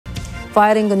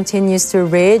Fighting continues to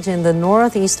rage in the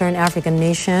northeastern African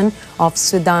nation of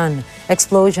Sudan.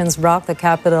 Explosions rocked the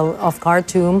capital of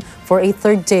Khartoum for a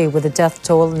third day, with the death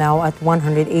toll now at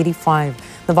 185.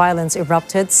 The violence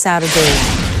erupted Saturday.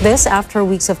 This after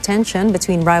weeks of tension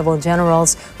between rival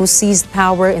generals who seized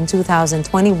power in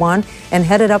 2021 and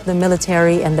headed up the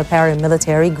military and the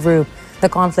paramilitary group. The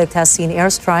conflict has seen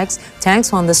airstrikes,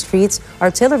 tanks on the streets,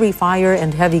 artillery fire,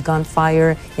 and heavy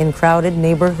gunfire in crowded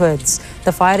neighborhoods.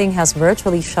 The fighting has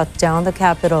virtually shut down the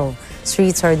capital.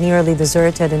 Streets are nearly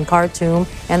deserted in Khartoum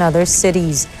and other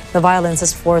cities. The violence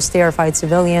has forced terrified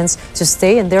civilians to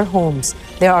stay in their homes.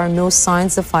 There are no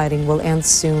signs the fighting will end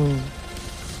soon.